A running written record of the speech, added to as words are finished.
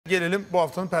gelelim bu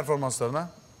haftanın performanslarına.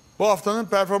 Bu haftanın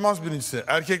performans birincisi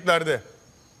erkeklerde.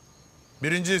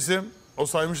 Birinci isim o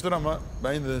saymıştır ama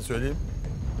ben yine de söyleyeyim.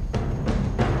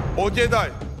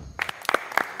 Ogeday.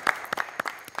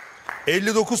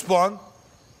 59 puan.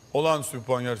 Olağanüstü bir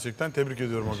puan gerçekten. Tebrik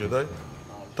ediyorum Ogeday.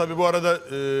 Tabii bu arada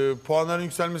puanların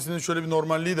yükselmesinin şöyle bir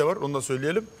normalliği de var. Onu da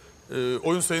söyleyelim.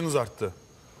 Oyun sayınız arttı.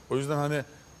 O yüzden hani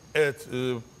evet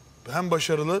hem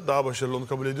başarılı, daha başarılı onu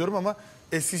kabul ediyorum ama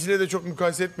eskisiyle de çok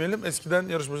mukayese etmeyelim. Eskiden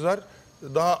yarışmacılar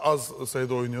daha az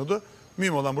sayıda oynuyordu.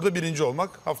 Mühim olan burada birinci olmak.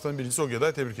 Haftanın birincisi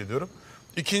Ogeday. Tebrik ediyorum.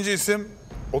 İkinci isim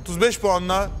 35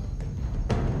 puanla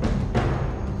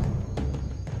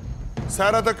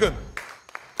Serhat Akın.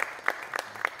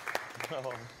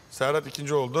 Serhat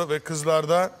ikinci oldu ve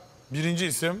kızlarda birinci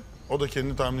isim, o da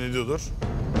kendini tahmin ediyordur.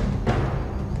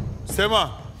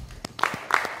 Sema.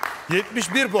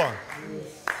 71 puan.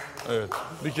 Evet,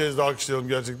 bir kez daha alkışlayalım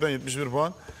gerçekten. 71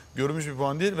 puan. Görünmüş bir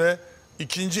puan değil ve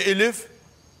ikinci Elif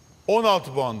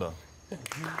 16 puanda.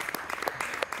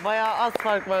 Bayağı az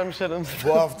fark varmış aramızda.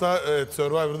 Bu hafta evet,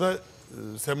 Survivor'da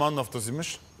Sema'nın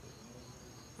haftasıymış.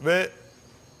 Ve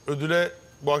ödüle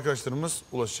bu arkadaşlarımız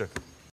ulaşacak.